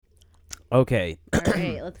Okay. All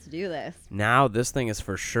right, let's do this. Now this thing is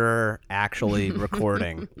for sure actually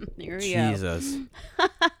recording. Here we Jesus. go.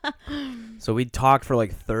 So we talked for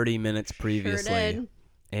like 30 minutes previously Sure did.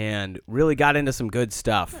 and really got into some good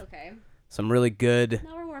stuff. Okay. Some really good.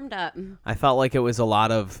 Now we're warmed up. I felt like it was a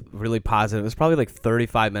lot of really positive. It was probably like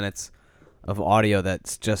 35 minutes of audio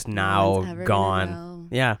that's just now one's ever gone. gonna know.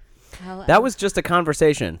 Yeah. How That was just a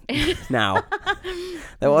conversation now.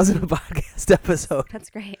 That wasn't a podcast episode. That's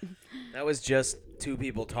great. That was just two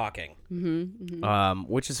people talking, Mm-hmm.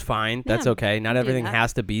 which is fine. That's Yeah, okay. Not do everything that.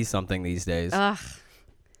 has to be something these days. Ugh.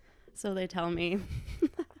 So they tell me.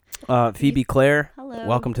 Phoebe Claire, Hello.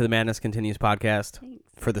 welcome to the Madness Continues podcast Thanks.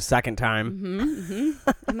 for the second time.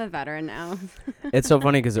 I'm a veteran now. It's so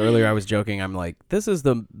funny because earlier I was joking. I'm like, this is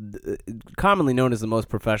the commonly known as the most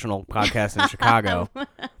professional podcast in Chicago.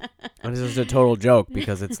 And this is a total joke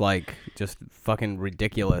because it's like just fucking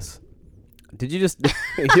ridiculous. Did you just,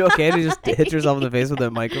 are you okay to just hit yourself in the face with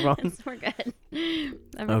a microphone? Yes, we're good.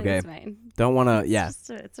 Everything's fine. Don't want to, yeah.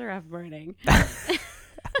 It's a rough morning.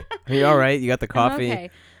 Are you all right? You got the coffee? I'm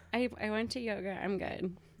okay. I went to yoga. I'm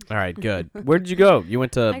good. All right, good. Where did you go? You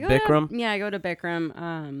went to I go Bikram? I go to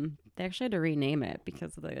Bikram. They actually had to rename it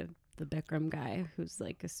because of the Bikram guy who's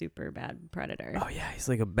like a super bad predator. Oh, yeah. He's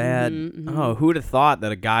like a bad. Mhm. Oh, who would have thought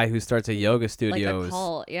that a guy who starts a yoga studio Like a is.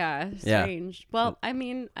 cult. Yeah. Yeah. Strange. Well, I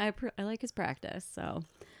mean, I like his practice. So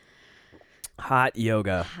Hot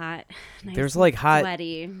yoga. hot. Nice There's and like hot.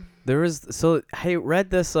 sweaty. There was. So I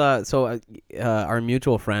read this. Our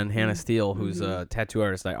mutual friend, Hannah Steele, who's a tattoo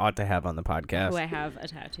artist I ought to have on the podcast. Who I have a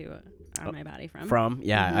tattoo on my body from.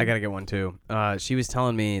 Yeah, I got to get one too. She was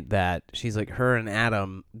telling me that she's like, her and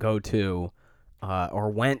Adam go to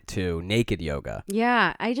or went to naked yoga.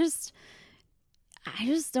 Yeah, I just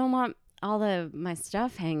don't want all my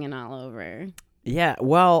stuff hanging all over. Yeah,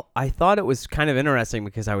 well, I thought it was kind of interesting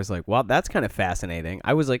because I was like, well, that's kind of fascinating.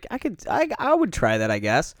 I was like, I would try that, I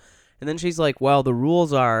guess. And then she's like, well, the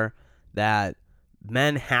rules are that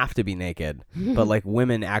men have to be naked, but like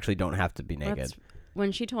women actually don't have to be naked.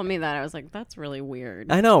 When she told me that, I was like, that's really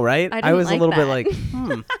weird. I know, right? I was like a little bit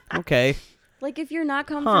that. like, okay. Like, if you're not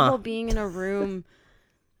comfortable being in a room,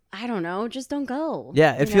 I don't know, just don't go.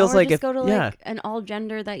 Yeah, it feels or like just go to like an all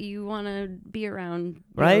gender that you want to be around,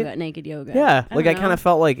 right? Yoga, naked yoga. Yeah, I like I kind of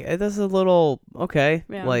felt like this is a little okay.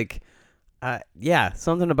 Yeah. Like, yeah,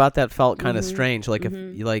 something about that felt kind of strange. Like if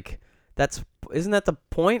Mhm. you like, isn't that the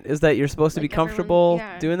point? Is that you're supposed to be Like everyone- comfortable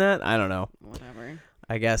yeah. doing that? I don't know. Whatever.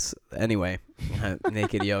 I guess anyway,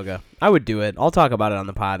 naked yoga. I would do it. I'll talk about it on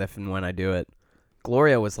the pod if and when I do it.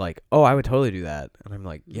 Gloria was like, "Oh, I would totally do that," and I'm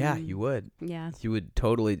like, "Yeah, you would. Yeah. You would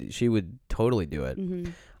totally. She would totally do it."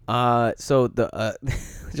 Mm-hmm. So the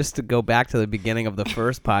just to go back to the beginning of the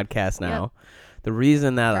first podcast now, the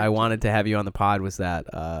reason that I wanted to have you on the pod was that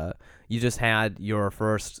you just had your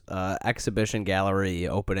first exhibition gallery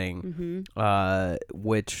opening,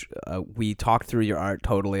 which we talked through your art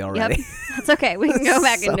totally already. Yep. That's okay. We can go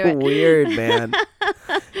back into it. Weird, man.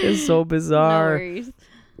 It's so bizarre. No worries.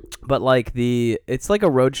 But like it's like a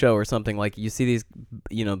road show or something. Like you see these,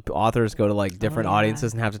 authors go to like different yeah.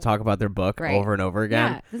 audiences and have to talk about their book Right. over and over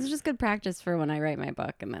again. Yeah, this is just good practice for when I write my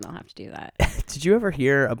book, and then I'll have to do that. Did you ever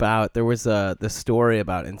hear about? There was the story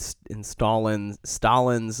about in Stalin's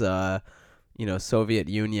Soviet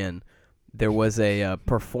Union. There was a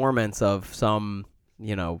performance of some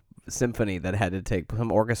symphony that had to take.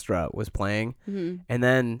 Some orchestra was playing, and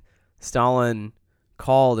then Stalin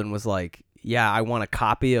called and was like, "Yeah, I want a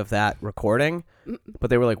copy of that recording," but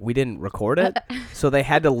they were like, "We didn't record it," so they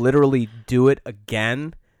had to literally do it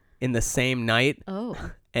again in the same night. Oh.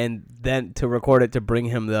 And then to record it to bring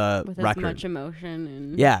him the With record. as much emotion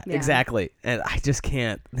and Yeah, exactly. And I just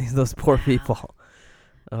can't. Those poor people.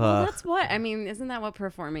 Well, that's what I mean. Isn't that what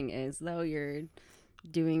performing is? Though you're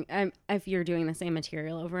doing, if you're doing the same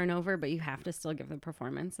material over and over, but you have to still give the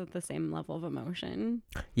performance at the same level of emotion.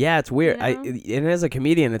 Yeah, it's weird. You know? And as a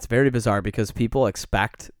comedian, it's very bizarre because people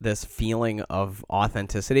expect this feeling of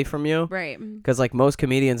authenticity from you. Right. Because like most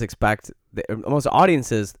comedians expect, most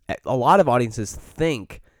audiences, a lot of audiences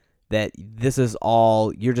think that this is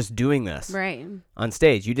all, you're just doing this Right. on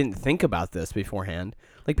stage. You didn't think about this beforehand.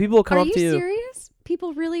 Like people will come Are up you to you. serious?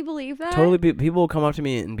 People really believe that? Totally. People will come up to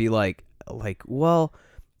me and be like, well,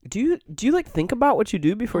 do you like think about what you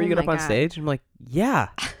do before you get up on stage? I'm like, yeah,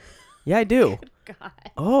 I do. God.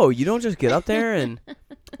 Oh, you don't just get up there and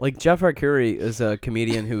like Jeff Arcuri is a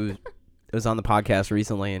comedian who was on the podcast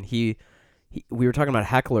recently, and we were talking about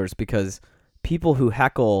hecklers because people who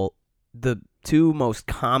heckle, the two most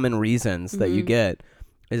common reasons that you get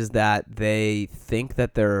is that they think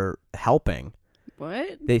that they're helping.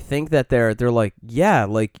 What? They think that they're like, yeah,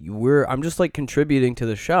 like I'm just like contributing to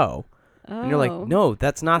the show. And you're like, no,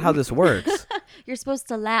 that's not how this works. You're supposed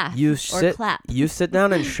to laugh or clap. You sit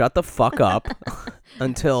down and shut the fuck up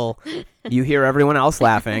until you hear everyone else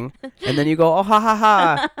laughing, and then you go, oh, ha, ha,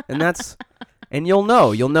 ha. And you'll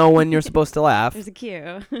know when you're supposed to laugh. There's a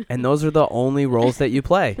cue. And those are the only roles that you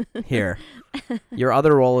play here. Your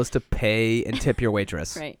other role is to pay and tip your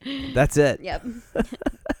waitress. Right. That's it. Yep.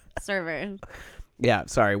 Server. Yeah,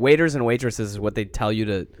 sorry. Waiters and waitresses is what they tell you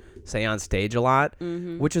to say on stage a lot,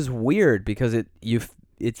 which is weird because you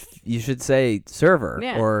should say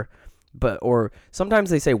server or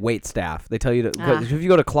sometimes they say wait staff. They tell you to if you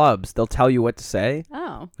go to clubs, they'll tell you what to say.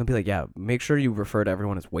 Oh. They'll be like, yeah, make sure you refer to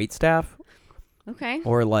everyone as wait staff. Okay.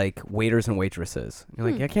 Or like waiters and waitresses. You're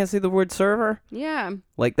like, I can't say the word server. Yeah.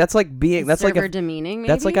 Like that's like being that's server like demeaning. Maybe?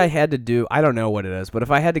 That's like I had to do. I don't know what it is, but if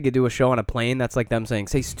I had to do a show on a plane, that's like them saying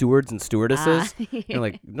say stewards and stewardesses. You're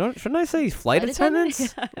like, no, shouldn't I say flight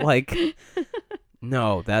attendants? Like,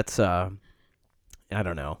 no, that's I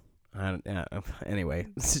don't know. Anyway,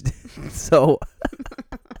 so.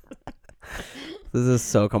 This is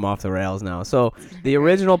so come off the rails now. So the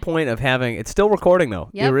original point of having it's still recording though.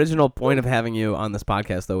 Yep. The original point of having you on this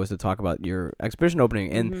podcast though was to talk about your exhibition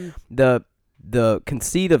opening, and the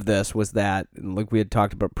conceit of this was that, like we had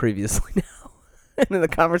talked about previously now, and in the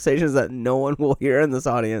conversations that no one will hear in this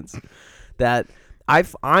audience, that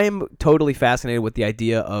I'm totally fascinated with the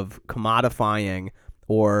idea of commodifying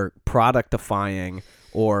or productifying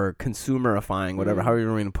or consumerifying, whatever, however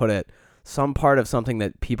you want to put it, some part of something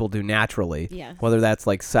that people do naturally, whether that's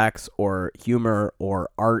like sex or humor or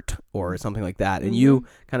art or something like that. And you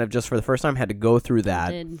kind of just for the first time had to go through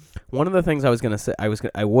that. One of the things I was going to say, I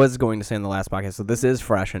was going to say in the last podcast, so this is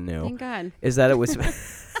fresh and new. Thank God. Is that it was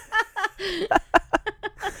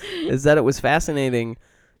is that it was fascinating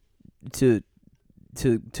to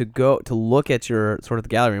go to look at your sort of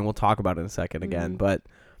gallery, and we'll talk about it in a second again, but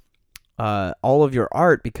all of your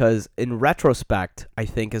art, because in retrospect, I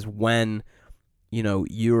think is when,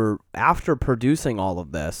 you're after producing all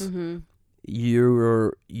of this,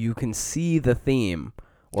 you can see the theme,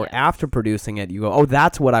 or after producing it, you go, oh,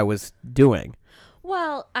 that's what I was doing.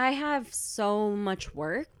 Well, I have so much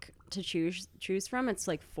work to choose from. It's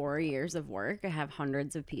like 4 years of work. I have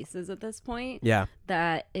hundreds of pieces at this point. Yeah.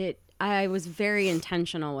 I was very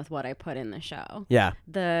intentional with what I put in the show. Yeah.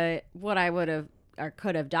 What I would have or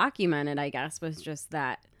could have documented, I guess, was just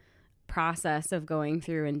that process of going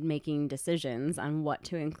through and making decisions on what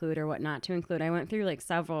to include or what not to include. I went through like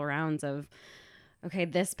several rounds of, okay,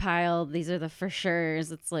 this pile, these are the for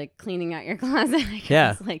sure's. It's like cleaning out your closet, I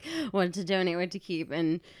guess, like what to donate, what to keep.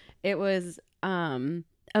 And it was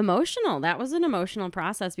emotional. That was an emotional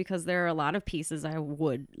process because there are a lot of pieces I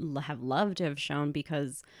would have loved to have shown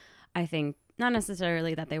because I think not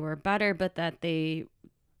necessarily that they were better, but that they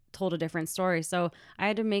told a different story. So I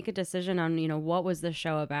had to make a decision on, what was the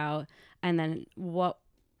show about, and then what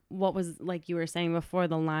was, like you were saying before,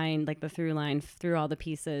 the line, like the through line through all the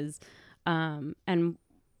pieces, and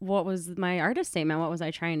what was my artist statement, what was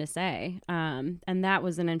I trying to say, and that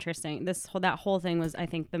was that whole thing was, I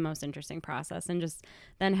think, the most interesting process, and just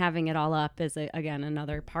then having it all up is again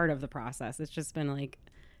another part of the process. It's just been like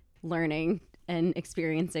learning and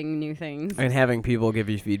experiencing new things and having people give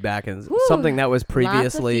you feedback, and something that was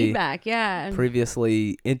previously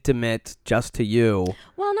previously intimate just to you.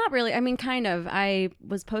 Well, not really. I mean, kind of. I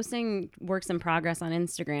was posting works in progress on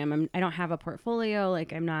Instagram. I don't have a portfolio.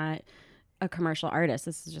 Like, I'm not a commercial artist.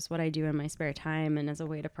 This is just what I do in my spare time and as a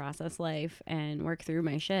way to process life and work through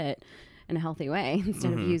my shit in a healthy way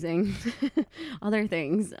instead of using other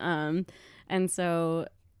things. And so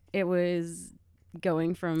it was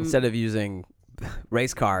going from instead of using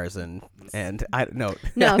race cars and I no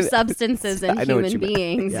substances and human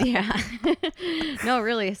beings. Yeah. No,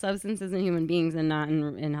 really, substances and human beings, and not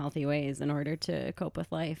in healthy ways in order to cope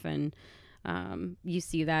with life. And you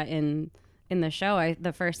see that in the show.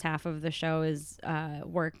 The first half of the show is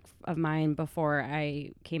work of mine before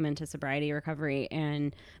I came into sobriety recovery,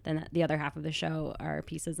 and then the other half of the show are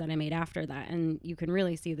pieces that I made after that, and you can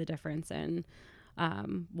really see the difference in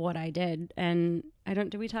what I did. And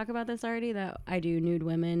did we talk about this already, that I do nude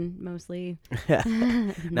women mostly?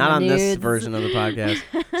 Not on this version of the podcast.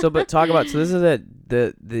 So this is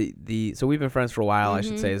it. So we've been friends for a while, I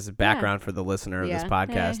should say, as a background for the listener of this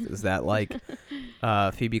podcast, is that like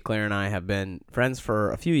Phoebe Claire and I have been friends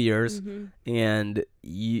for a few years, and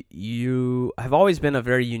you have always been a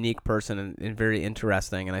very unique person and very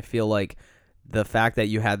interesting, and I feel like the fact that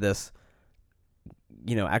you had this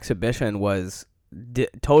exhibition was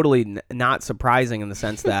totally not surprising in the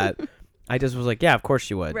sense that I just was like, yeah, of course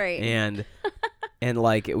you would. Right. And And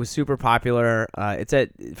like it was super popular. It's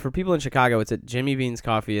for people in Chicago. It's at Jimmy Bean's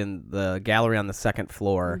Coffee in the gallery on the second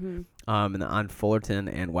floor, on Fullerton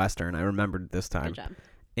and Western. I remembered this time. Good job.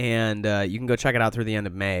 And you can go check it out through the end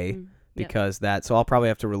of May because so I'll probably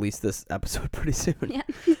have to release this episode pretty soon. Yeah.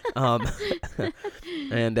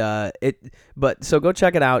 But so go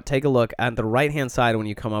check it out. Take a look at the right hand side when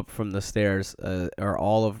you come up from the stairs. Are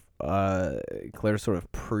all of Claire's sort of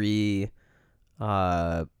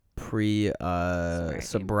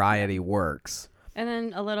sobriety works. And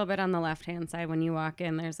then a little bit on the left-hand side when you walk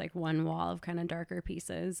in, there's like one wall of kind of darker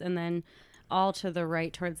pieces. And then all to the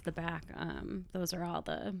right towards the back, those are all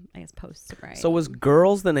the, I guess, post-sobriety. So was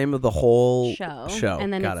Girls the name of the whole show?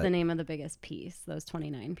 And then it's the name of the biggest piece, those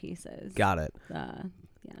 29 pieces. Got it.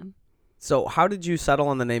 Yeah. So how did you settle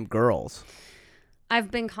on the name Girls? I've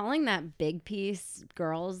been calling that big piece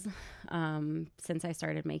Girls since I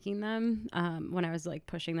started making them. When I was like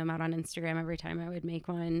pushing them out on Instagram, every time I would make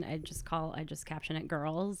one, I'd just caption it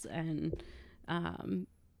Girls. And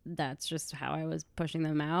that's just how I was pushing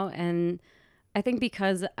them out. And I think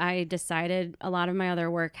because I decided a lot of my other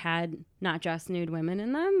work had not just nude women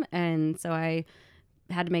in them. And so I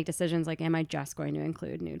had to make decisions like, am I just going to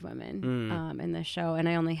include nude women in this show? And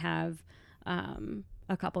I only have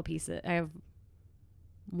a couple pieces. I have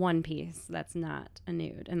one piece that's not a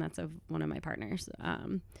nude, and that's of one of my partners,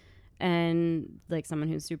 and like someone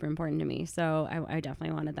who's super important to me. So I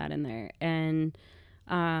definitely wanted that in there. And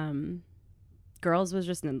Girls was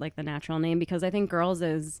just like the natural name because I think Girls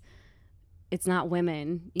it's not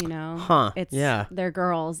women, you know. They're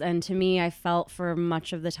girls. And to me, I felt for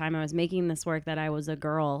much of the time I was making this work that I was a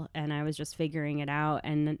girl and I was just figuring it out.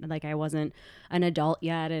 And like I wasn't an adult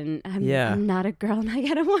yet, and I'm not a girl, not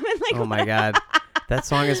yet a woman. Like, oh my God. That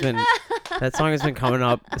song has been coming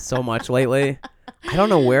up so much lately. I don't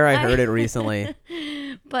know where I heard it recently.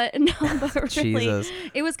 But really, Jesus.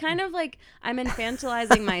 It was kind of like I'm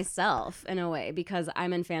infantilizing myself in a way because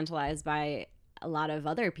I'm infantilized by a lot of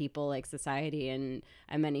other people, like society and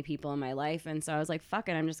many people in my life. And so I was like, fuck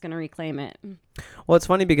it, I'm just going to reclaim it. Well, it's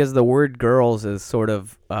funny because the word girls is sort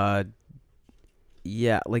of, like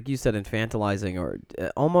you said, infantilizing or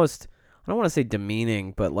almost, I don't want to say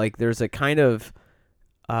demeaning, but like there's a kind of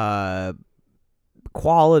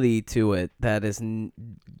quality to it that is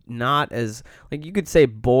not as, like you could say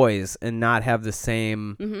boys and not have the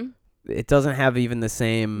same, it doesn't have even the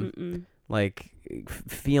same, like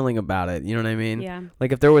feeling about it, you know what I mean? Yeah.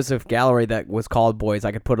 Like if there was a gallery that was called Boys,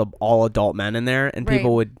 I could put all adult men in there, and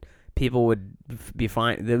people would be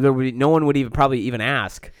fine. There would be, no one would probably even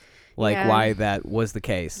ask, like why that was the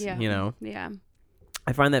case. Yeah. You know? Yeah.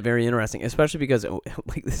 I find that very interesting, especially because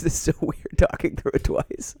like this is so weird talking through it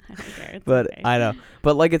twice. I don't care. It's but okay. I know,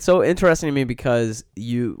 but like it's so interesting to me because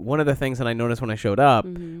one of the things that I noticed when I showed up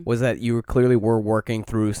was that you clearly were working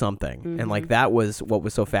through something, and like that was what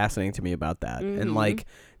was so fascinating to me about that, and like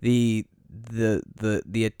the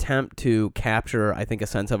attempt to capture, I think, a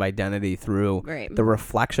sense of identity through the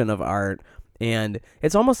reflection of art, and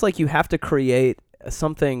it's almost like you have to create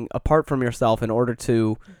something apart from yourself in order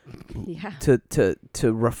to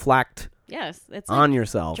reflect it's on like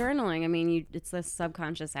yourself. Journaling, I mean, it's this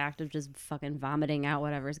subconscious act of just fucking vomiting out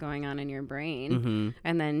whatever's going on in your brain,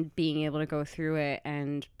 and then being able to go through it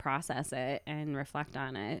and process it and reflect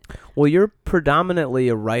on it. Well, you're predominantly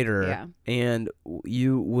a writer, and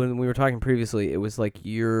when we were talking previously, it was like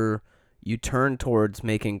you turned towards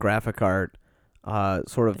making graphic art,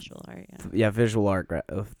 sort of visual art, visual art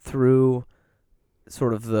through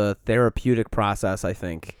sort of the therapeutic process, I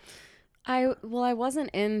think. I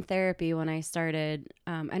wasn't in therapy when I started,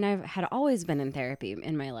 and I had always been in therapy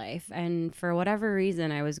in my life. And for whatever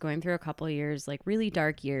reason, I was going through a couple of years, like really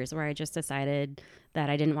dark years, where I just decided that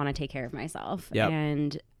I didn't want to take care of myself. Yep.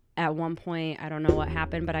 And at one point, I don't know what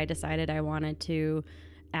happened, but I decided I wanted to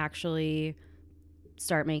actually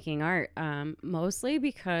start making art, mostly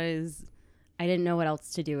because I didn't know what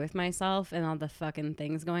else to do with myself and all the fucking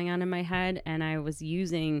things going on in my head. And I was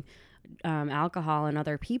using alcohol and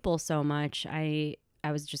other people so much, I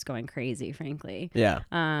was just going crazy, frankly. Yeah.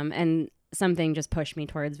 And something just pushed me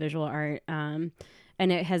towards visual art. And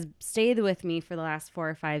it has stayed with me for the last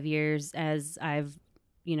 4 or 5 years as I've,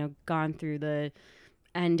 gone through the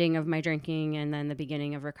ending of my drinking and then the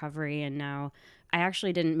beginning of recovery. And now I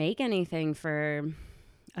actually didn't make anything for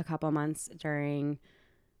a couple months during,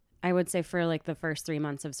 I would say, for like the first 3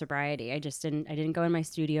 months of sobriety. I didn't go in my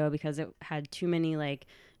studio because it had too many like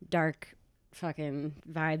dark fucking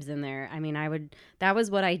vibes in there. I mean, that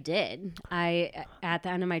was what I did. At the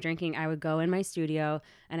end of my drinking, I would go in my studio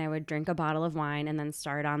and I would drink a bottle of wine and then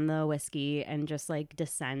start on the whiskey and just like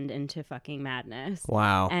descend into fucking madness.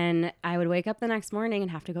 Wow. And I would wake up the next morning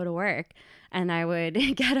and have to go to work, and I would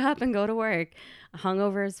get up and go to work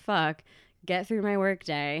hungover as fuck, get through my work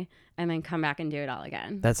day, and then come back and do it all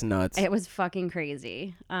again. That's nuts. It was fucking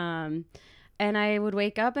crazy. And I would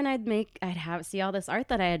wake up and see all this art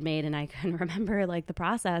that I had made, and I couldn't remember like the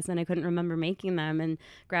process, and I couldn't remember making them. And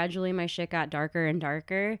gradually my shit got darker and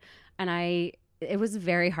darker. And it was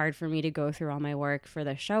very hard for me to go through all my work for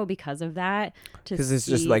the show because of that. Because it's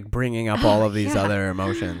just like bringing up all of these other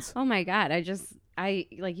emotions. Oh my God. I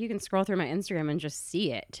like, you can scroll through my Instagram and just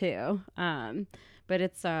see it too. But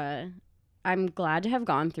it's, I'm glad to have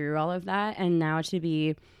gone through all of that, and now to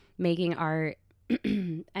be making art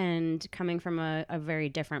and coming from a very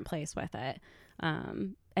different place with it.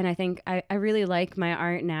 And I think I really like my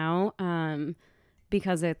art now,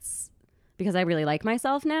 because I really like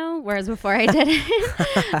myself now, whereas before I didn't.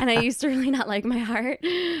 And I used to really not like my art.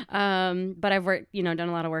 But I've worked, done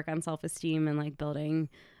a lot of work on self-esteem and like building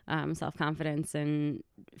self-confidence and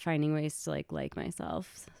finding ways to like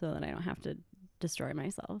myself so that I don't have to destroy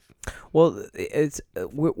myself. Well, it's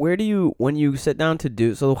where do you, when you sit down to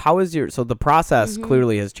do, so how is so the process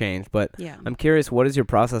clearly has changed, but Yeah. I'm curious, what is your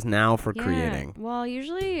process now for creating? Well,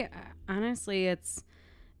 usually, honestly, it's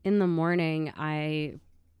in the morning. I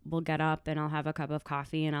will get up and I'll have a cup of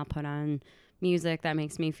coffee and I'll put on music that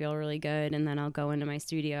makes me feel really good, and then I'll go into my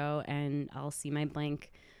studio and I'll see my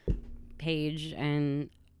blank page, and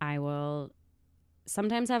I will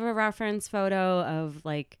sometimes have a reference photo of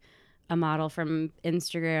like a model from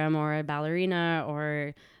Instagram or a ballerina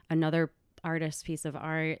or another artist's piece of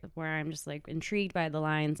art where I'm just like intrigued by the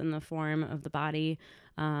lines and the form of the body.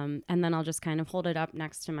 And then I'll just kind of hold it up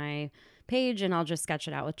next to my page and I'll just sketch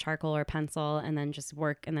it out with charcoal or pencil and then just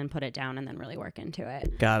work and then put it down and then really work into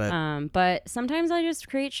it. Got it. But sometimes I just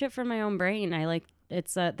create shit from my own brain.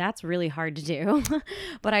 That's really hard to do,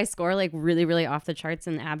 but I score like really, really off the charts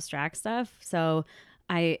in abstract stuff. So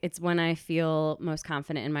it's when I feel most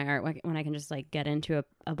confident in my art, when I can just like get into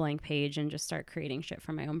a blank page and just start creating shit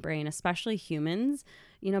from my own brain, especially humans.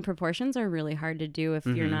 Proportions are really hard to do if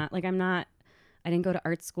you're not like, I didn't go to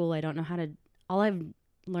art school. I don't know all I've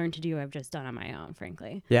learned to do, I've just done on my own,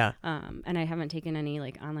 frankly. Yeah. And I haven't taken any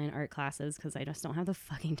like online art classes because I just don't have the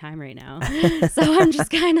fucking time right now. So I'm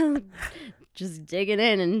just kind of just digging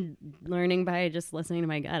in and learning by just listening to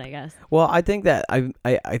my gut, I guess. Well, I think that I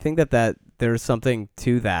think that there's something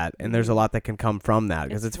to that, and there's a lot that can come from that,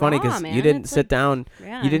 because it's funny because you didn't sit down.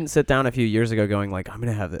 Yeah. You didn't sit down a few years ago going like, I'm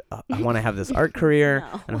gonna have I want to have this art career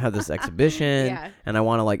no. and I have this exhibition, yeah. and I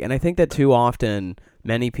want to and I think that too often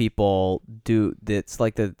many people do. It's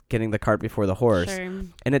like getting the cart before the horse, sure.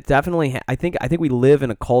 And it definitely. I think we live in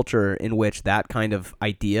a culture in which that kind of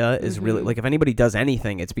idea is really like, if anybody does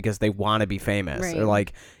anything, it's because they want to be famous. Right. Or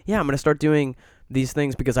like, yeah, I'm gonna start doing these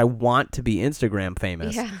things because I want to be Instagram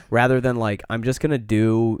famous, yeah. rather than like, I'm just gonna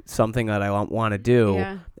do something that I want to do,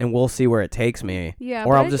 yeah. and we'll see where it takes me. Yeah,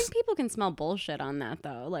 or I think people can smell bullshit on that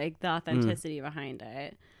though, like the authenticity behind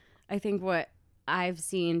it. I think what I've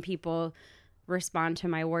seen people respond to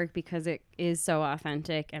my work because it is so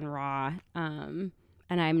authentic and raw, and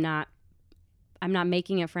I'm not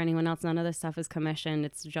making it for anyone else. None of this stuff is commissioned.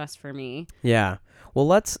 It's just for me. Yeah. Well,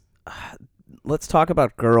 let's talk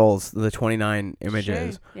about Girls, the 29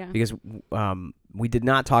 images, sure, yeah. because we did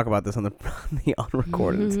not talk about this on the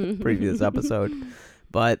unrecorded previous episode,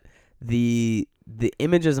 but the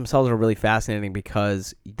images themselves are really fascinating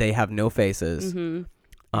because they have no faces,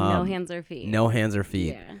 no hands or feet. No hands or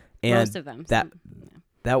feet. Yeah. And most of them.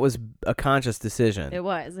 That was a conscious decision. It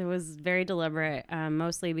was very deliberate,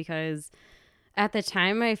 mostly because at the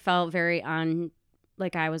time I felt very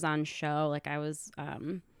like I was on show, like I was.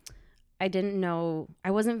 I didn't know,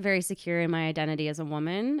 I wasn't very secure in my identity as a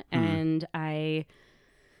woman, and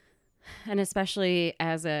especially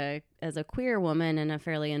as a queer woman and a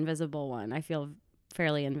fairly invisible one, I feel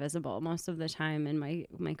fairly invisible most of the time in my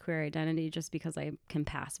queer identity, just because I can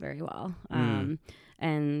pass very well.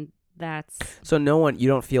 And that's so you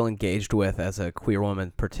don't feel engaged with as a queer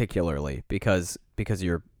woman particularly because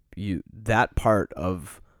you that part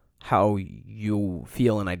of how you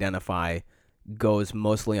feel and identify goes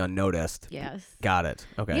mostly unnoticed. Yes. Got it.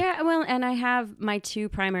 Okay. Yeah, well, and I have my two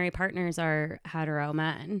primary partners are hetero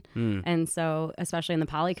men. And so, especially in the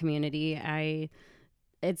poly community,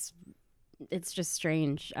 it's just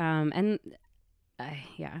strange. Unless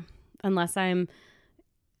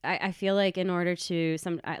I feel like in order to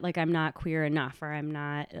I'm not queer enough, or I'm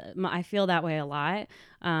not, I feel that way a lot.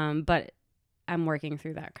 But I'm working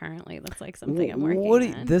through that currently. That's like something I'm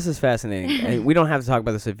working on. This is fascinating. And we don't have to talk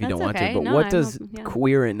about this if you don't want to, but what does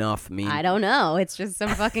queer enough mean? I don't know. It's just some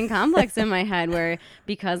fucking complex in my head where,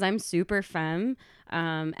 because I'm super femme,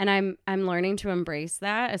 and I'm learning to embrace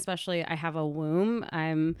that, especially I have a womb.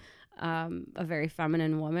 I'm a very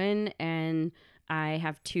feminine woman, and I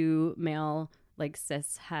have 2 male, like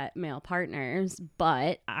cis het male partners,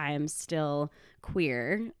 but I'm still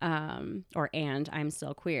queer, and I'm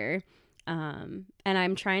still queer. And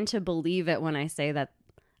I'm trying to believe it when I say that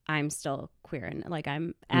I'm still queer, and like I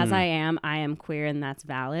am queer, and that's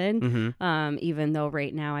valid. Mm-hmm. Even though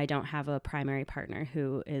right now I don't have a primary partner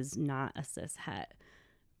who is not a cis het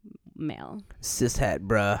male. Cis het,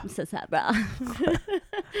 bruh.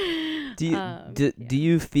 Do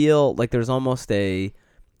you feel like there's almost a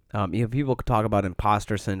people could talk about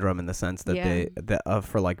imposter syndrome in the sense that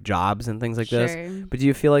for like jobs and things like this, but do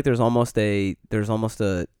you feel like there's almost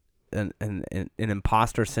an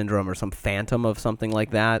imposter syndrome or some phantom of something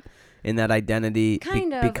like that in that identity?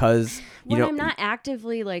 Kind of, because I'm not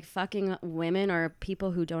actively like fucking women or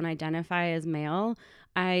people who don't identify as male,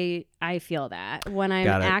 I feel that when I'm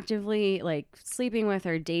actively like sleeping with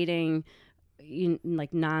or dating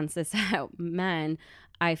like non-cis men,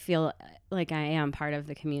 I feel like I am part of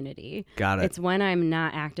the community. Got it. It's when I'm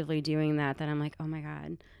not actively doing that I'm like, oh my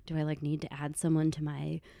God, do I like need to add someone to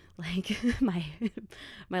my like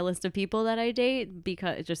my list of people that I date,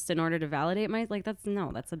 because just in order to validate my, like, that's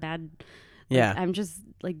a bad, like, I'm just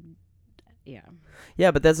like,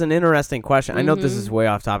 yeah, but that's an interesting question. I know this is way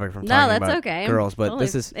off topic from talking about girls, but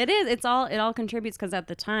it all contributes, because at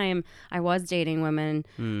the time I was dating women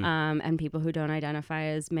and people who don't identify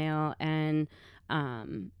as male, and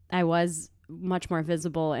I was much more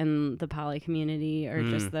visible in the poly community, or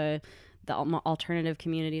just the alternative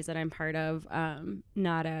communities that I'm part of,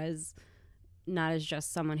 not as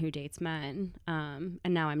just someone who dates men, and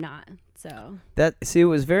now I'm not. So it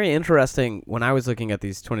was very interesting when I was looking at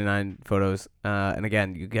these 29 photos, and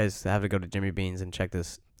again, you guys have to go to Jimmy Beans and check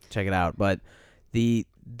it out, but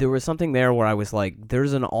there was something there where I was like,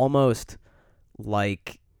 there's an almost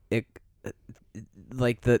like it,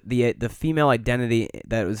 like the female identity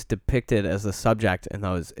that was depicted as the subject in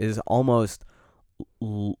those is almost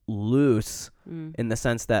loose, in the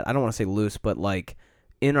sense that, I don't want to say loose, but like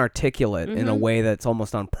inarticulate in a way that's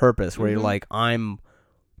almost on purpose, where you're like, I'm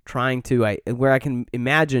trying to, where I can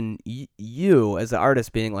imagine you as the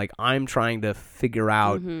artist being like, I'm trying to figure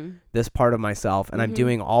out this part of myself, and I'm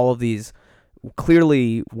doing all of these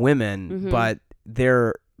clearly women, but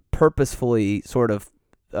they're purposefully sort of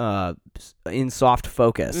in soft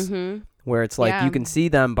focus, where it's like you can see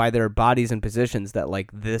them by their bodies and positions that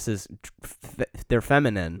like this is they're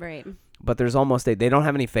feminine, right? But there's almost they don't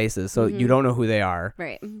have any faces, so you don't know who they are,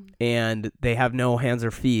 right? And they have no hands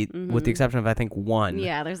or feet, with the exception of I think one.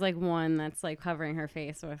 Yeah, there's like one that's like covering her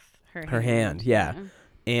face with her hand. Yeah.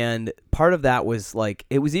 And part of that was like,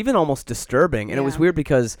 it was even almost disturbing, and it was weird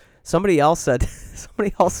because somebody else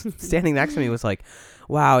standing next to me was like,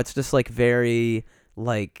 wow, it's just like very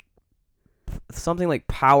like something like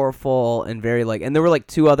powerful and very like, and there were like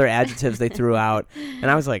 2 other adjectives they threw out,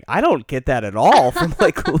 and I was like, I don't get that at all from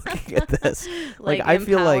like looking at this. Like I empowered.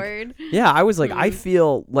 feel like, I was like, I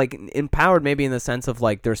feel like empowered, maybe in the sense of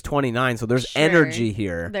like there's 29, so there's energy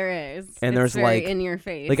here. There is, and there's like in your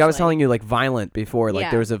face. Like I was telling you, like violent before,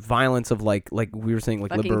 like there's a violence of like we were saying,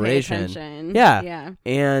 like liberation. Yeah,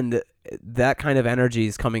 and that kind of energy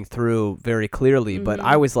is coming through very clearly, but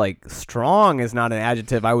I was like, strong is not an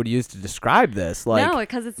adjective I would use to describe this. Like, no,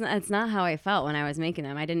 because it's not how I felt when I was making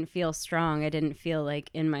them. I didn't feel strong. I didn't feel like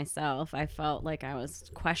in myself. I felt like I was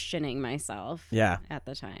questioning myself. Yeah. At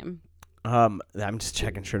the time. I'm just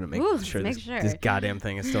checking to make sure this goddamn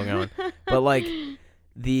thing is still going. But like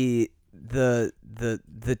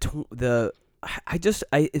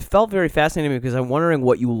it felt very fascinating because I'm wondering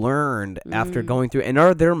what you learned after going through. And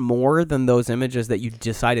are there more than those images that you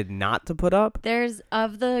decided not to put up? There's,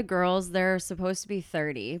 of the girls, there are supposed to be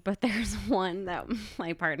 30, but there's one that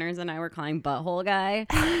my partners and I were calling Butthole Guy.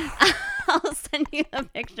 I'll send you the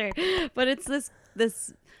picture. But it's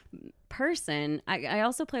this person. I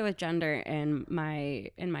also play with gender in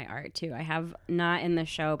my art too. I have, not in the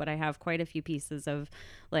show, but I have quite a few pieces of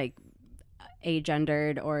like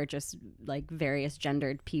agendered or just like various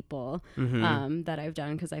gendered people that I've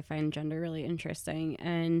done, because I find gender really interesting.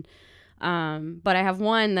 And but I have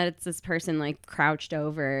one that it's this person like crouched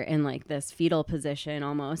over in like this fetal position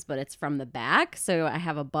almost, but it's from the back, so I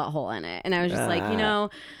have a butthole in it. And I was just like,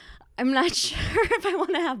 I'm not sure if I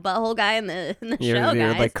want to have butthole guy in the show, Your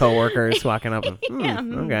guys. like coworkers walking up and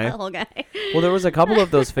okay. Butthole guy. Well, there was a couple of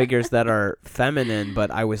those figures that are feminine, but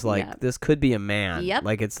I was like, Yep. this could be a man. Yep.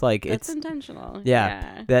 Like it's like That's it's intentional.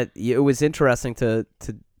 yeah. That it was interesting to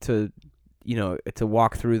to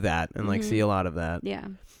walk through that and like see a lot of that. Yeah.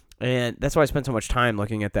 And that's why I spent so much time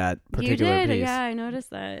looking at that particular You did, piece. yeah, I noticed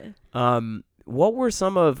that. What were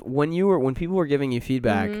some of when people were giving you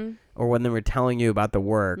feedback or when they were telling you about the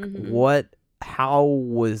work? How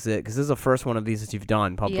was it? Because this is the first one of these that you've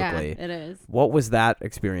done publicly. Yeah, it is. What was that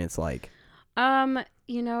experience like?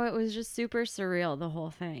 It was just super surreal, the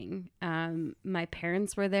whole thing. My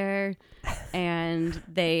parents were there and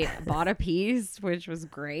they bought a piece, which was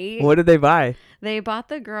great. What did they buy? They bought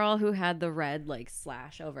the girl who had the red like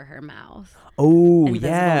slash over her mouth. Oh, Invisible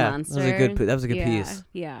yeah. Monster. That was a good piece.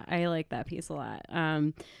 Yeah, I like that piece a lot.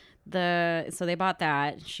 So they bought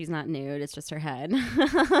that. She's not nude; it's just her head.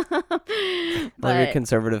 Like your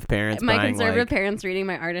conservative parents. My conservative parents reading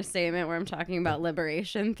my artist statement where I'm talking about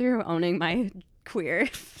liberation through owning my queer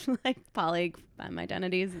like poly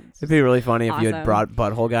identities. It'd be really funny if you had awesome. brought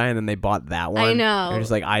Butthole Guy and then they bought that one. I know. They're just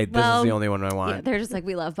like, this is the only one I want. Yeah, they're just like,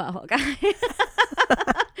 we love Butthole Guy.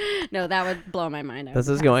 No, that would blow my mind. This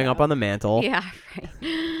is going up on the mantle. Yeah,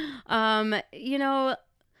 right.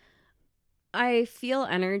 I feel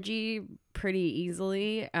energy pretty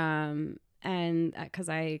easily, and because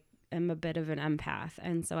I am a bit of an empath,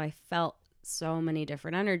 and so I felt so many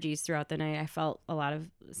different energies throughout the night. I felt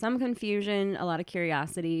some confusion, a lot of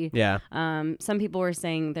curiosity. Yeah. Some people were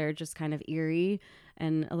saying they're just kind of eerie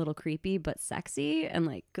and a little creepy, but sexy and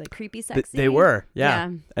like creepy sexy. They were, yeah.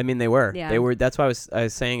 I mean, they were. Yeah. They were. That's why I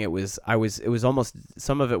was saying it was almost,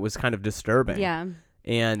 some of it was kind of disturbing. Yeah.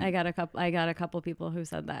 And I got a couple people who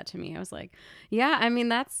said that to me. I was like, yeah, I mean,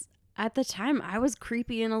 that's at the time I was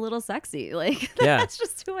creepy and a little sexy. Like, that's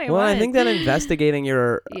just who I was. Well, I think that investigating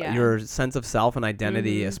your sense of self and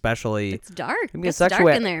identity, especially, it's dark. I mean, it's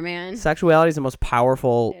dark in there, man. Sexuality is the most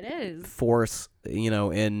powerful force,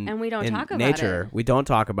 and we don't talk about nature. it. We don't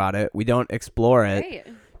talk about it. We don't explore it. Right.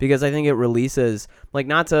 Because I think it releases, like,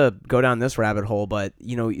 not to go down this rabbit hole, but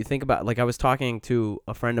you think about, like, I was talking to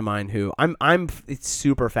a friend of mine who I'm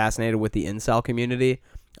super fascinated with the incel community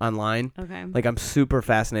online. Okay. Like, I'm super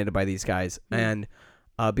fascinated by these guys, and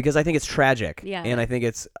because I think it's tragic, and I think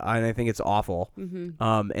it's awful,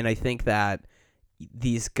 and I think that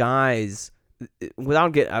these guys,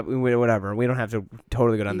 without whatever, we don't have to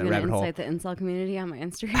totally go down the rabbit hole. Incite the incel community on my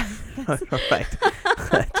Instagram. Right.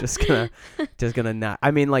 just gonna not.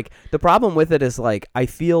 I mean, like, the problem with it is, like, I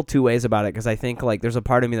feel two ways about it, because I think, like, there's a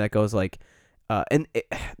part of me that goes like,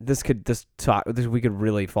 we could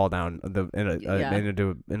really fall down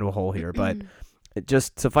into a hole here, but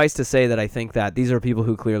just suffice to say that I think that these are people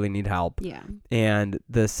who clearly need help. Yeah. And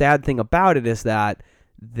the sad thing about it is that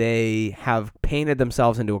they have painted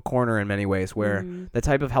themselves into a corner in many ways where the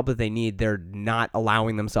type of help that they need, they're not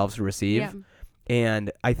allowing themselves to receive. Yeah.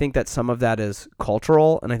 And I think that some of that is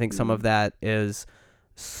cultural, and I think some of that is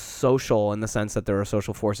social, in the sense that there are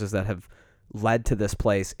social forces that have led to this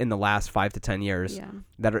place in the last 5 to 10 years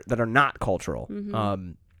that are not cultural.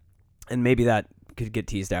 And maybe that could get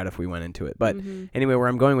teased out if we went into it. But anyway, where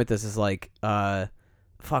I'm going with this is like,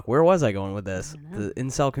 where was I going with this? The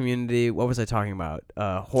incel community. What was I talking about?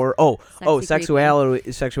 Horror. Sexuality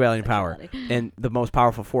and power. And the most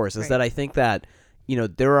powerful force is that I think that,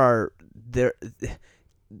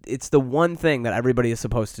 it's the one thing that everybody is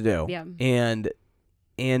supposed to do. Yeah. And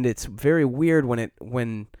it's very weird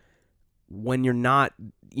when you're not,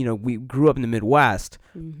 we grew up in the Midwest,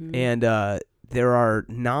 and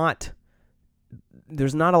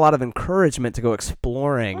there's not a lot of encouragement to go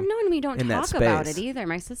exploring. Well, no, and we don't talk about it space. either.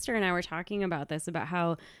 My sister and I were talking about this, about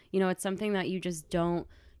how, it's something that you just don't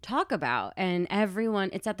talk about, and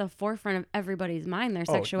it's at the forefront of everybody's mind, their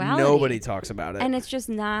sexuality. Nobody talks about it. And it's just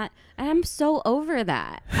not, and I'm so over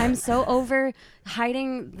that. I'm so over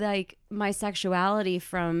hiding, like, my sexuality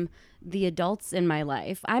from the adults in my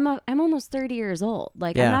life. I'm almost 30 years old.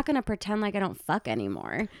 Like, I'm not going to pretend like I don't fuck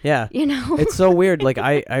anymore. Yeah. It's so weird. Like,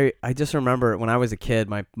 I just remember when I was a kid,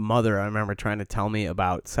 my mother, I remember trying to tell me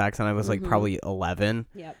about sex, and I was like probably 11.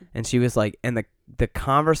 Yep. And she was like, and the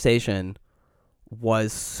conversation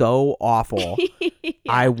was so awful.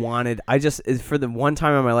 I just, for the one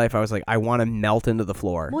time in my life, I was like, I want to melt into the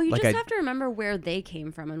floor. Well, you like, just have to remember where they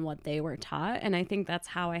came from and what they were taught. And I think that's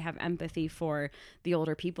how I have empathy for the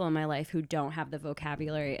older people in my life who don't have the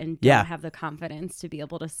vocabulary and don't have the confidence to be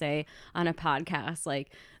able to say on a podcast,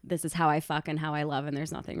 like, this is how I fuck and how I love, and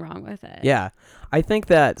there's nothing wrong with it. Yeah. I think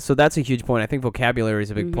that, so that's a huge point. I think vocabulary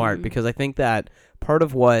is a big part, because I think that part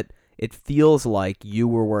of what it feels like you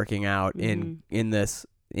were working out in this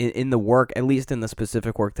in the work, at least in the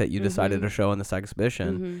specific work that you decided to show in this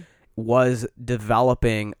exhibition, was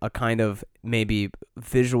developing a kind of maybe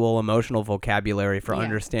visual emotional vocabulary for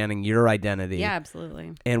understanding your identity. Yeah,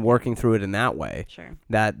 absolutely. And working through it in that way. Sure.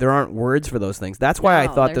 That there aren't words for those things. That's why I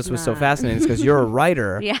thought this was so fascinating, because you're a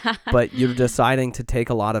writer, but you're deciding to take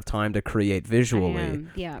a lot of time to create visually.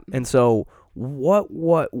 Yeah. And so what,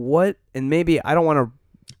 and maybe I don't want to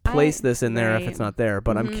place this in there if it's not there,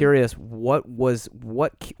 but I'm curious, what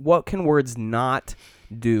can words not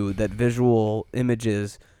do that visual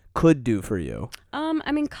images could do for you?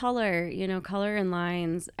 I mean, color, color and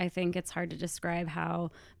lines. I think it's hard to describe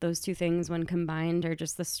how those two things, when combined, are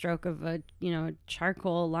just the stroke of a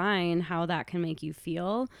charcoal line, how that can make you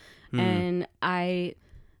feel. And I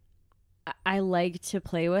like to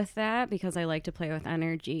play with that because I like to play with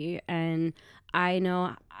energy, and I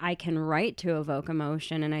know I can write to evoke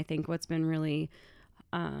emotion. And I think what's been really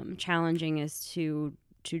challenging is to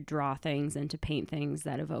draw things and to paint things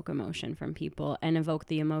that evoke emotion from people and evoke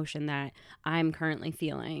the emotion that I'm currently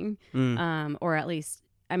feeling. Or at least,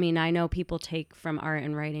 I mean, I know people take from art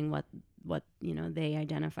and writing what they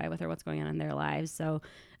identify with or what's going on in their lives. So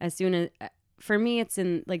as soon as, for me, it's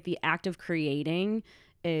in like the act of creating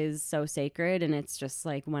is so sacred, and it's just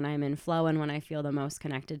like when I'm in flow and when I feel the most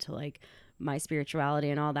connected to like my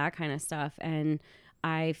spirituality and all that kind of stuff. And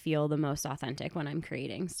I feel the most authentic when I'm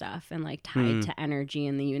creating stuff and like tied to energy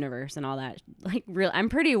in the universe and all that. Like I'm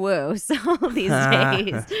pretty woo so these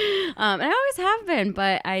days. And I always have been,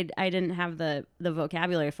 but I didn't have the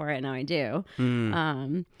vocabulary for it. Now I do.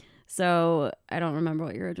 So I don't remember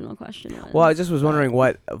what your original question was. Well, I just was wondering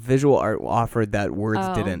what visual art offered that words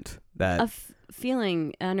didn't. That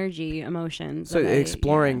feeling, energy, emotions. So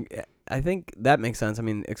exploring, I think that makes sense. I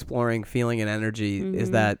mean, exploring feeling and energy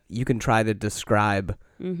is that you can try to describe.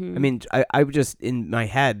 I mean, I would just, in my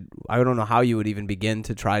head, I don't know how you would even begin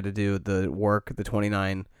to try to do the work, the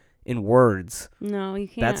 29, in words. No, you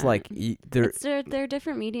can't. That's like, they're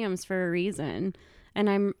different mediums for a reason.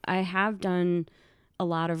 And I have done a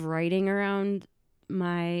lot of writing around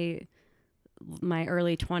my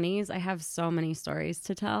early 20s. I have so many stories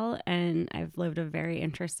to tell, and I've lived a very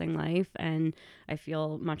interesting life, and I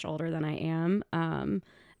feel much older than I am.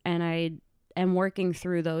 And I am working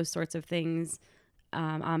through those sorts of things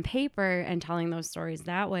on paper and telling those stories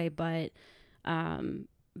that way. But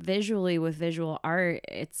visually, with visual art,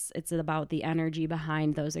 it's about the energy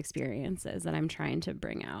behind those experiences that I'm trying to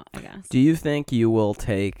bring out, I guess. Do you think you will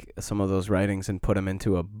take some of those writings and put them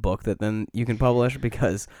into a book that then you can publish?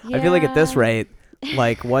 Because I feel like at this rate,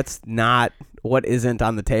 like what isn't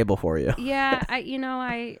on the table for you? Yeah,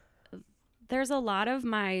 there's a lot of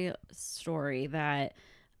my story that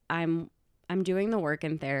I'm doing the work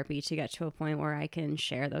in therapy to get to a point where I can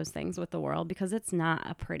share those things with the world, because it's not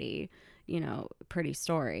a pretty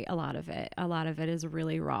story. A lot of it is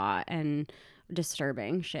really raw and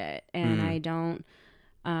disturbing shit. And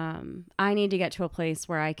I need to get to a place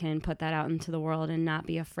where I can put that out into the world and not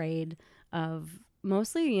be afraid of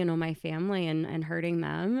mostly, my family and hurting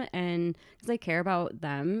them, and because I care about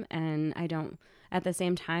them, and I don't, at the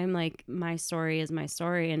same time, like, my story is my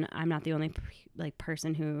story, and I'm not the only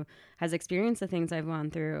person who has experienced the things I've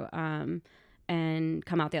gone through, and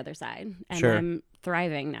come out the other side. And I'm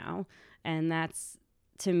thriving now. And that's,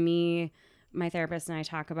 to me, my therapist and I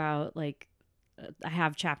talk about, like, I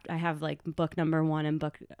have like book number 1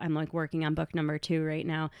 and I'm like working on book number 2 right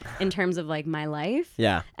now in terms of like my life.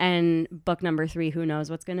 Yeah. And book number 3, who knows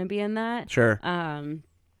what's going to be in that. Sure.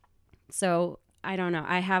 So I don't know.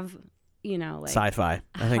 I have, like sci-fi.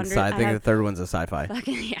 I think the third one's a sci-fi.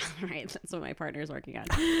 Fucking, yeah, right. That's what my partner's working on.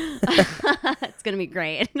 It's going to be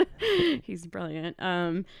great. He's brilliant.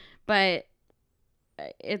 But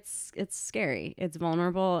it's scary, it's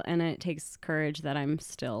vulnerable, and it takes courage that I'm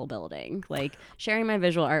still building. Like, sharing my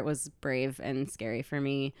visual art was brave and scary for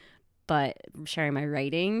me, but sharing my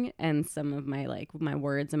writing and some of my my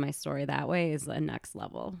words and my story that way is the next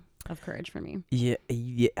level of courage for me. Yeah.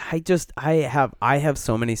 I have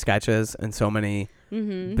so many sketches and so many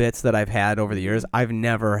bits that I've had over the years. I've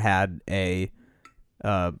never had a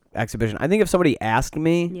exhibition. I think if somebody asked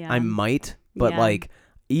me, I might, but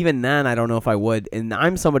even then, I don't know if I would. And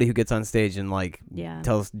I'm somebody who gets on stage and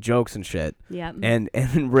tells jokes and shit. Yeah. And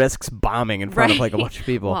risks bombing in front of like a bunch of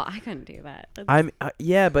people. Well, I couldn't do that.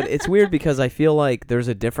 But it's weird because I feel like there's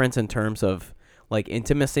a difference in terms of like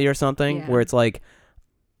intimacy or something where it's like,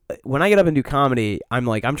 when I get up and do comedy, I'm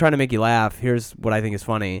trying to make you laugh. Here's what I think is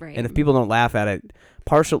funny. Right. And if people don't laugh at it,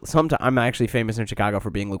 sometimes I'm actually famous in Chicago for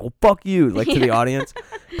being like, well, fuck you, like to the audience.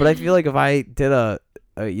 But I feel like if I did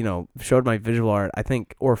showed my visual art, I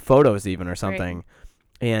think, or photos even or something,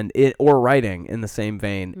 and or writing in the same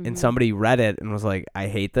vein, and somebody read it and was like, I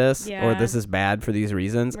hate this, or this is bad for these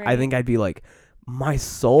reasons, I think I'd be like, my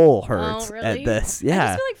soul hurts at this. Yeah. I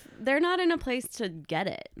just feel like they're not in a place to get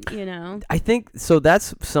it, I think so.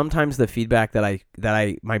 That's sometimes the feedback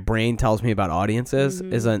that my brain tells me about audiences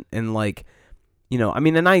isn't, and like, I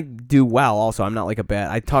mean, and I do well also. I'm not like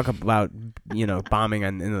I talk about, bombing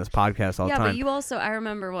in this podcast all the time. Yeah, but you also, I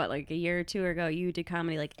remember like a year or two ago, you did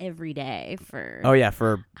comedy like every day for... Oh, yeah,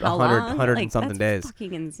 for 100 like, and something days.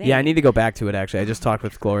 Fucking insane. Yeah, I need to go back to it, actually. I just talked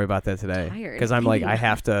with Gloria about that today. Because I'm like, I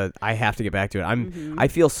have to get back to it. I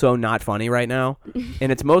feel so not funny right now.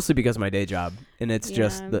 And it's mostly because of my day job. And it's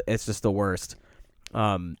just the worst.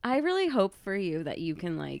 I really hope for you that you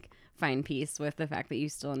can like find peace with the fact that you